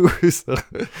few.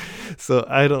 So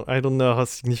I don't know how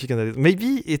significant that is.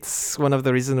 Maybe it's one of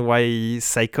the reasons why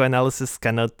psychoanalysis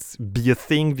cannot be a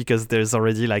thing, because there's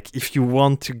already, like, if you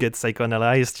want to get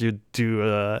psychoanalyzed, you do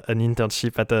an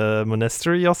internship at a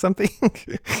monastery or something.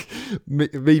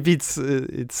 Maybe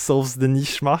it solves the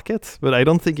niche market, but I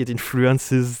don't think it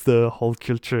influences the whole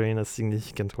culture in a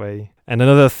significant way. And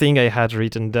another thing I had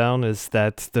written down is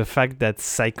that the fact that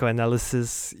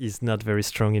psychoanalysis is not very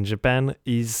strong in Japan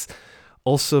is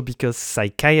also because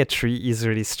psychiatry is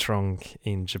really strong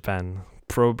in Japan,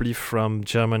 probably from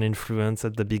German influence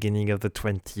at the beginning of the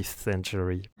 20th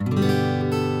century.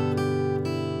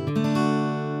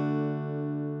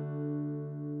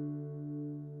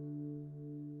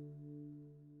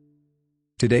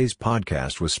 Today's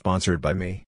podcast was sponsored by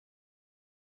me.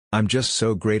 I'm just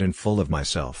so great and full of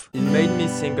myself. It made me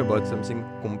think about something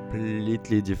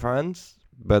completely different,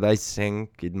 but I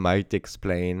think it might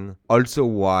explain also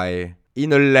why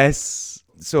in a less...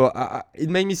 So it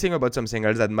made me think about something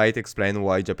else that might explain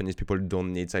why Japanese people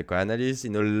don't need psychoanalysis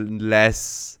in a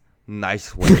less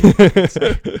nice way.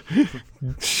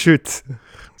 Shoot.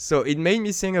 So it made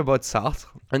me think about Sartre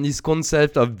and this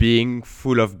concept of being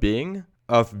full of being,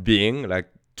 like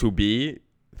to be,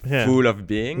 full of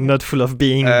being. Not full of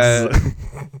beings.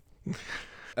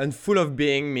 And full of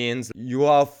being means you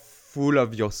are full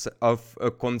of of a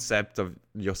concept of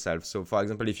yourself. So for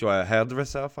example, if you're a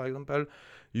hairdresser, for example,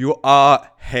 you are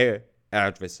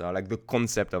hairdresser, like the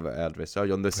concept of a hairdresser.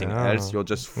 You're nothing else. You're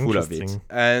just full of it.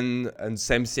 And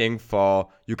same thing for,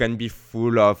 you can be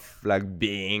full of like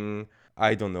being,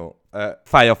 I don't know, a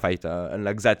firefighter, and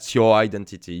like that's your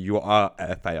identity. You are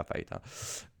a firefighter.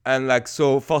 And like,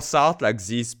 so for Sartre, like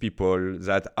these people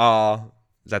that are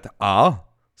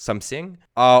something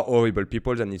are horrible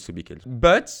people that needs to be killed.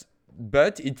 But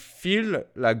it feel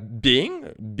like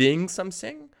being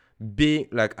something, being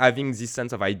like having this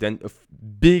sense of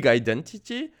big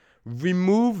identity,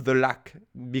 remove the lack,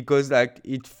 because like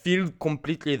it feels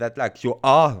completely that like you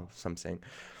are something.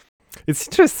 It's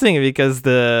interesting because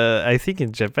I think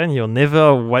in Japan you're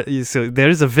never so there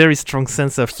is a very strong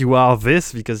sense of you are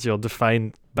this because you're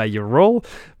defined by your role,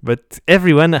 but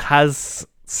everyone has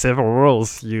several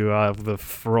roles. You have the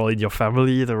role in your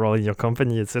family, the role in your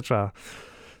company, etc.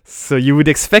 So you would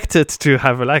expect it to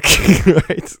have a lack,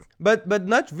 right? But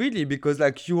not really, because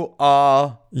like you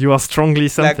are strongly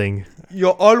something. Like, you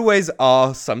always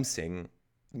are something.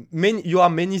 You are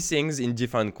many things in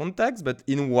different contexts, but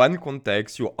in one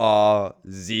context you are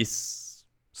this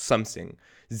something,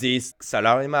 this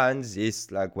salaryman,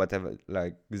 this like whatever,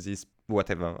 like this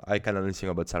whatever. I can only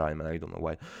think about salaryman, I don't know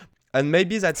why. And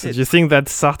maybe that's it. Do you think that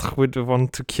Sartre would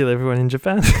want to kill everyone in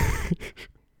Japan?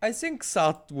 I think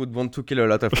Sartre would want to kill a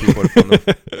lot of people for no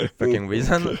fucking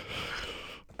reason.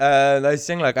 And I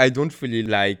think like I don't really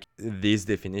like this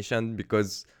definition,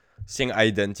 because saying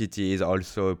identity is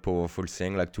also a powerful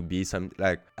thing, like to be some,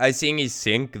 like I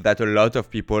think that a lot of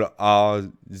people are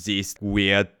this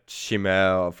weird shimmer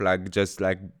of like just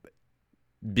like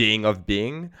being.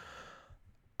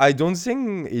 I don't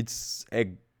think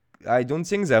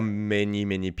there are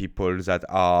many people that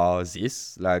are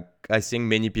this. Like I think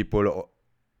many people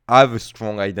have a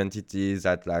strong identity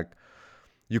that like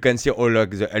you can see all like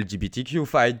the LGBTQ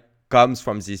fight comes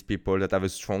from these people that have a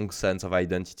strong sense of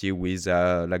identity with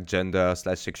like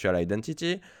gender/sexual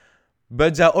identity.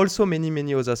 But there are also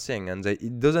many other things, and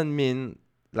it doesn't mean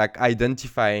like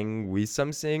identifying with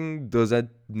something doesn't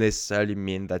necessarily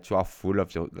mean that you are full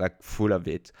of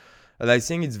it. And I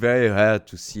think it's very rare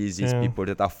to see these people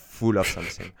that are full of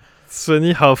something. It's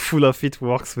funny how full of it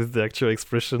works with the actual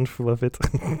expression full of it.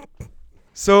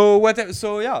 So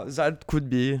yeah, that could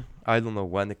be, I don't know,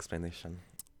 one explanation.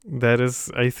 That is,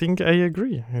 I think I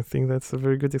agree. I think that's a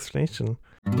very good explanation.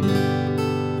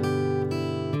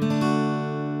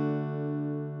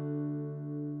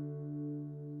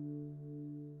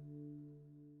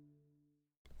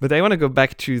 But I want to go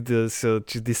back to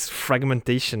this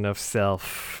fragmentation of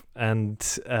self and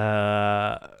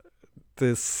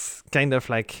this kind of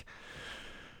like,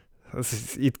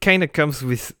 it kind of comes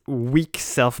with weak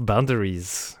self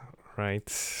boundaries,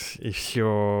 right? If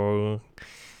you're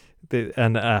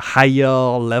and a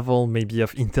higher level maybe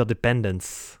of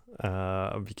interdependence,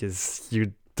 because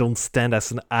you don't stand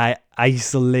as an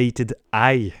isolated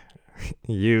I.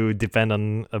 You depend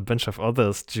on a bunch of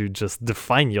others to just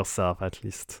define yourself, at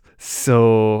least.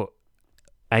 So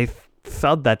I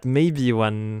thought that maybe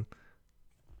one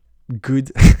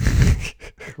good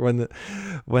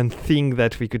one thing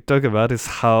that we could talk about is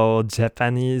how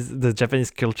the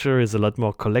Japanese culture is a lot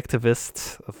more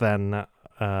collectivist than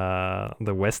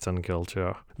the Western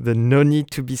culture. The no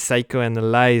need to be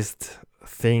psychoanalyzed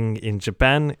thing in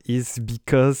Japan is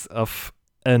because of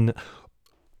an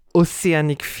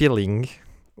oceanic feeling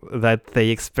that they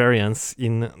experience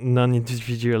in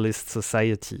non-individualist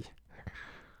society.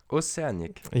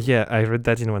 Oceanic. Yeah, I read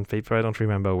that in one paper. I don't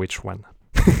remember which one.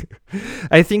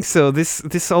 I think so.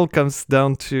 This all comes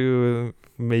down to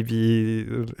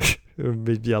maybe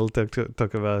I'll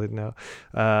talk about it now.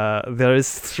 There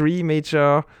is 3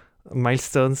 major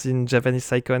milestones in Japanese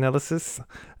psychoanalysis,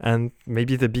 and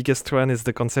maybe the biggest one is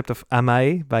the concept of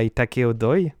amae by Takeo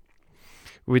Doi,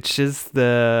 which is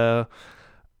a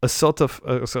sort of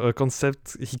a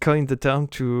concept. He coined the term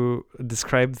to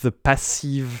describe the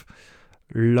passive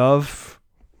love.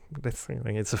 Let's say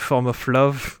it's a form of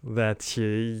love that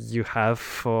you have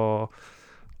for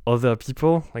other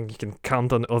people. Like you can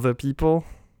count on other people,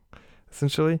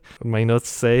 essentially. My notes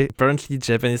say apparently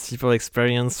Japanese people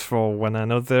experience for one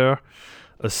another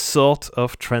a sort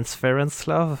of transference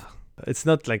love. It's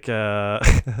not like a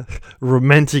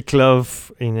romantic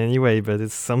love in any way, but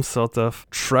it's some sort of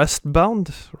trust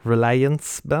bound,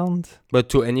 reliance bound. But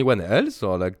to anyone else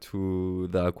or like to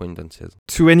the acquaintances?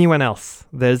 To anyone else.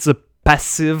 There's a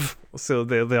passive, so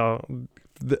there are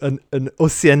an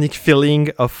oceanic feeling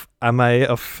of amae,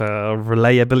 of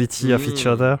reliability of each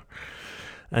other.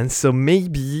 And so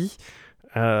maybe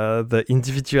the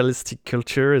individualistic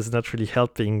culture is not really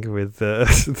helping with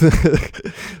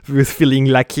with feeling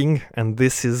lacking, and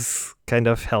this is kind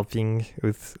of helping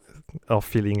with our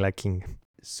feeling lacking.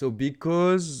 So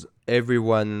because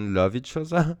everyone love each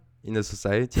other in a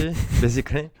society,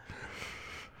 basically,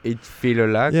 it feel a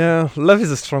lack. Yeah, love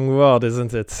is a strong word,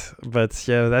 isn't it? But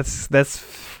yeah,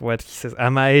 that's what he says.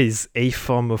 Amae is a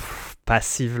form of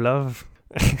passive love.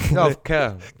 No, of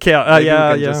care. Care. Maybe we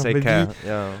can Yeah. just say Maybe, care.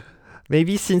 Yeah.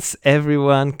 maybe since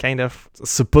everyone kind of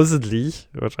supposedly,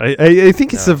 which I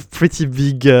think it's a pretty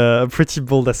big, pretty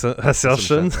bold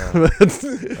assertion.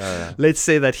 But let's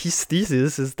say that his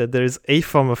thesis is that there is a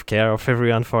form of care of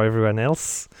everyone for everyone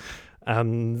else.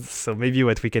 So maybe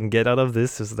what we can get out of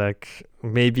this is like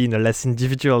maybe in a less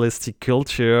individualistic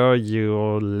culture,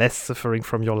 you're less suffering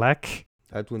from your lack.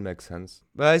 That would make sense.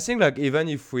 But I think like even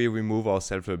if we remove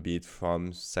ourselves a bit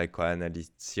from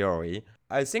psychoanalysis theory,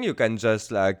 I think you can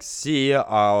just like see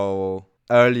our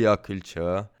earlier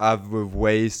culture have a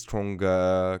way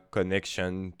stronger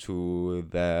connection to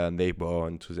their neighbor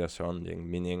and to their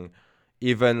surrounding. Meaning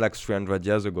even like 300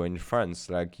 years ago in France,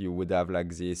 like you would have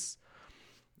like this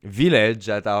village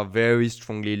that are very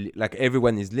strongly, like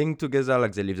everyone is linked together,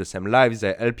 like they live the same lives,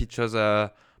 they help each other,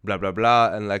 blah, blah,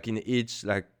 blah. And like in each,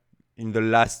 like in the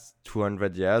last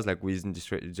 200 years, like with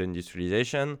the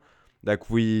industrialization, like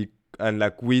with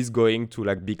going to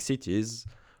like big cities,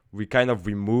 we kind of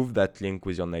remove that link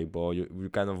with your neighbor. We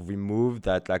kind of remove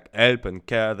that like help and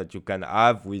care that you can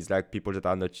have with like people that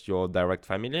are not your direct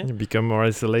family. You become more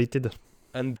isolated.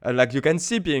 And like you can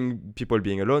see people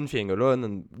being alone, feeling alone,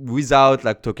 and without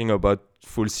like talking about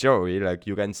full theory, like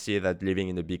you can see that living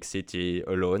in a big city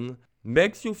alone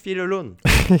makes you feel alone.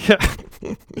 Yeah,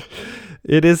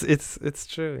 it is. It's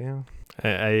true. Yeah,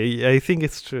 I think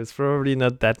it's true. It's probably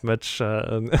not that much,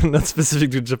 not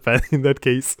specific to Japan in that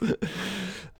case.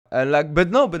 And like, but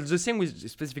the thing with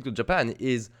specific to Japan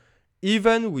is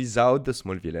even without the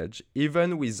small village,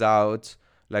 even without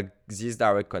like this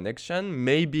direct connection,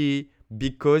 maybe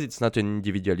because it's not an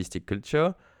individualistic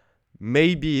culture,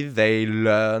 maybe they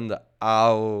learned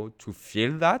how to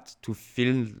feel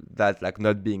that like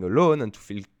not being alone and to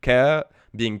feel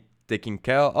being taken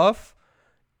care of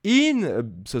in a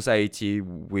society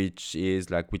which has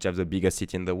the biggest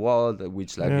city in the world,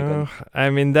 which like I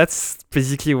mean that's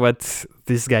basically what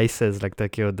this guy says, like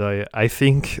Takeo Doi. I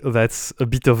think that's a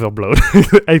bit overblown.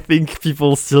 I think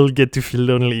people still get to feel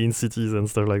lonely in cities and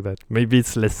stuff like that. Maybe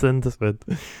it's lessened,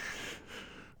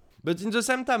 But in the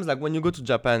same time, like when you go to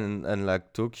Japan and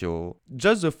like Tokyo,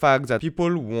 just the fact that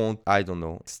people won't, I don't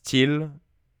know, steal,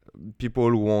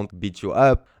 people won't beat you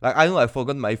up. Like, I know I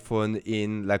forgot my phone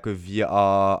in like a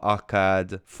VR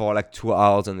arcade for like 2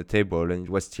 hours on the table and it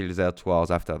was still there 2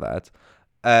 hours after that.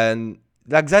 And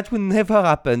like that would never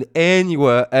happen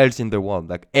anywhere else in the world,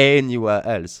 like anywhere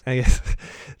else. I guess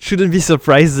it shouldn't be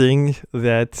surprising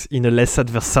that in a less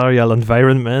adversarial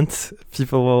environment,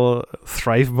 people will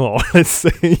thrive more, let's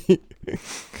say.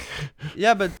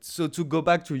 Yeah, but so to go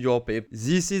back to your paper,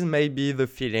 this is maybe the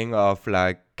feeling of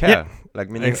like care. Like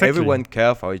meaning exactly. everyone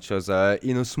care for each other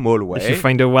in a small way. If you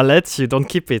find a wallet, you don't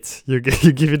keep it. You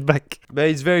give it back. But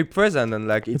it's very present and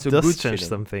like it's it a does good change feeling.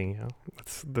 something. Yeah.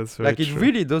 That's very Like it true.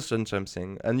 really does change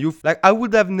something. And you like I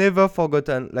would have never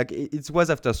forgotten. Like it was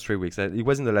after 3 weeks. It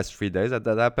was in the last 3 days that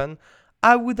happened.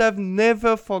 I would have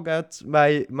never forgot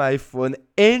my phone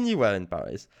anywhere in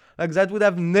Paris. Like that would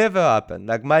have never happened.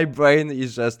 Like my brain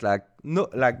is just like no,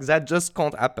 like that just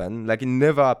can't happen. Like it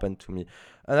never happened to me.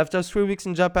 And after 3 weeks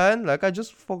in Japan, like I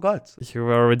just forgot. You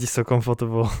were already so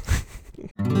comfortable.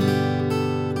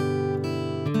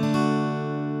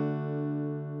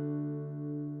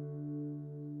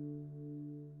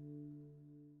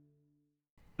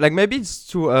 Like maybe it's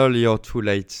too early or too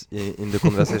late in the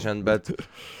conversation, but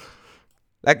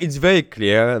like it's very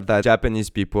clear that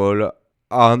Japanese people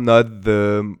are not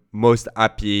the most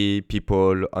happy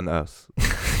people on earth.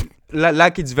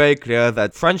 Like it's very clear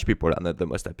that French people are not the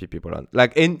most happy people on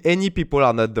like any people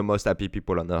are not the most happy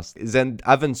people on earth. Then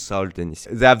haven't solved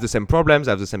anything. They have the same problems,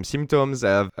 they have the same symptoms, they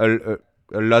have a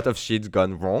lot of shit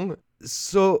gone wrong.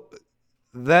 So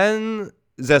then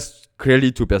there's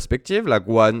clearly two perspectives, like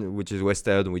one which is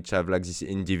Western, which have like this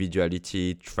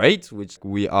individuality trait, which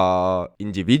we are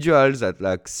individuals that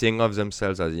like think of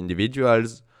themselves as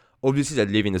individuals. Obviously that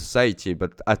live in a society,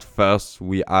 but at first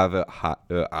we have a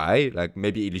I, like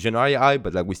maybe illusionary I,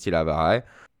 but like we still have a I.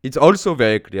 It's also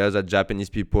very clear that Japanese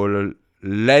people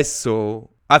less so,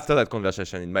 after that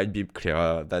conversation, it might be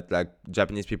clearer that like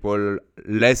Japanese people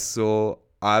less so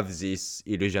have this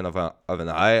illusion of an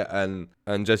I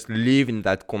and just live in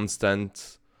that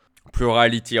constant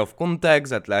plurality of contexts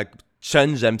that like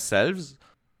change themselves.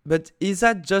 But is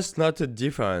that just not a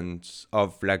difference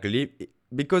of like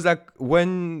because like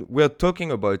when we're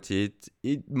talking about it,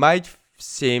 it might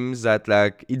seem that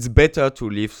like it's better to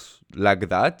live like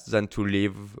that than to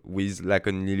live with like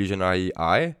an illusionary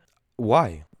I.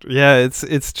 Why? Yeah,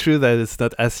 it's true that it's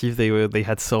not as if they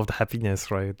had solved happiness,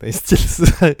 right? They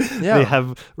still they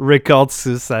have record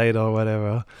suicide or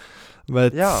whatever.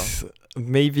 But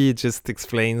maybe it just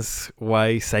explains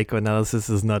why psychoanalysis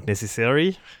is not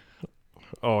necessary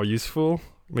or useful.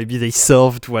 Maybe they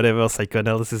solved whatever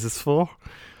psychoanalysis is for,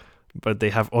 but they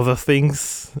have other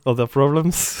things, other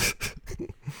problems.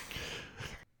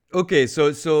 Okay,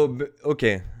 so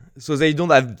they don't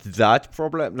have that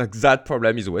problem. Like that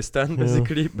problem is Western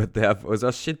basically, but they have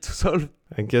other shit to solve.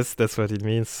 I guess that's what it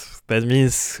means. That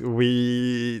means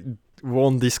we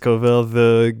won't discover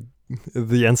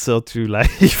the answer to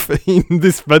life in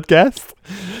this podcast,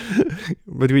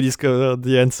 but we discovered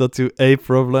the answer to a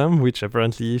problem, which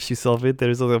apparently if you solve it,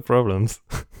 there's other problems.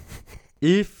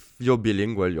 If you're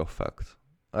bilingual, you're fucked.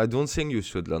 I don't think you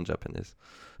should learn Japanese.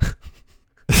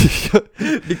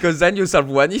 Because then you solve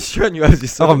one issue and you have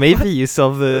this. Or maybe you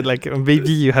solve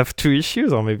maybe you have two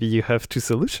issues, or maybe you have two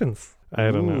solutions. I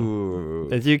don't know.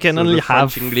 And you can only the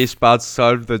have French English part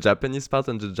solve the Japanese part,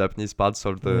 and the Japanese part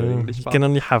solve the English part. You can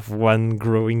only have one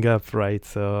growing up, right?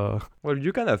 So well,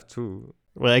 you can have two.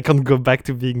 Well, I can't go back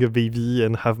to being a baby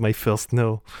and have my first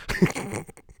no.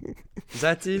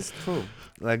 That is true.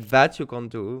 Like that you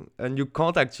can't do, and you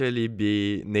can't actually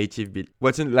be native.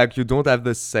 Like you don't have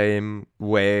the same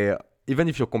way. Even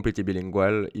if you're completely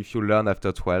bilingual, if you learn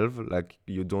after 12, like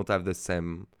you don't have the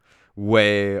same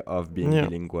way of being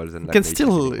bilingual. And like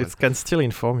it can still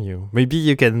inform you. Maybe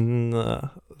you can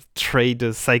trade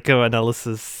a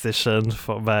psychoanalysis session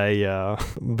by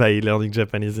learning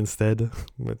Japanese instead,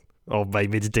 or by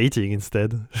meditating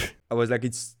instead. I was like,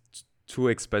 it's too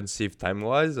expensive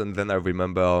time-wise, and then I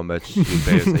remember how much you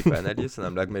pay a psychoanalyst, and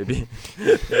I'm like, maybe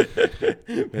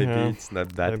it's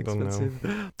not that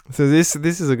expensive. So this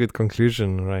is a good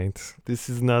conclusion, right? This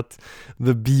is not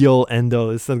the be-all, end-all.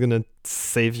 It's not gonna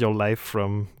save your life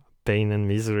from pain and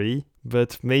misery,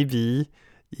 but maybe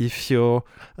if you're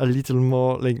a little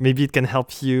more like, maybe it can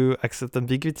help you accept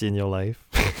ambiguity in your life.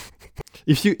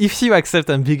 If you accept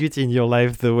ambiguity in your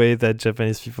life the way that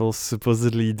Japanese people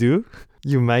supposedly do,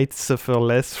 you might suffer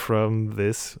less from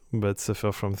this, but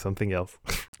suffer from something else.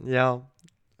 Yeah,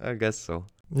 I guess so.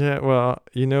 Yeah, well,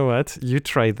 you know what? You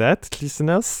try that,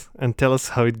 listeners, and tell us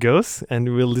how it goes,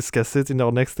 and we'll discuss it in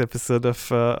our next episode of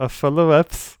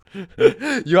follow-ups.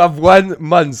 You have 1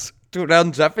 month to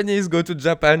learn Japanese, go to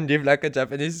Japan, live like a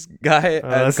Japanese guy,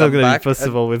 and that's not going to be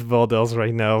possible with borders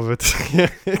right now, but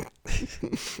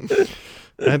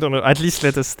I don't know. At least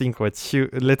let us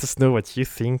know what you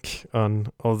think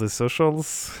on all the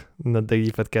socials, not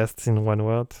daily podcasts in one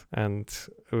word, and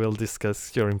we'll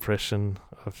discuss your impression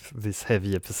of this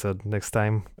heavy episode next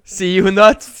time. See you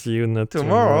not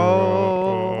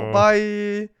tomorrow.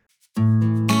 Bye.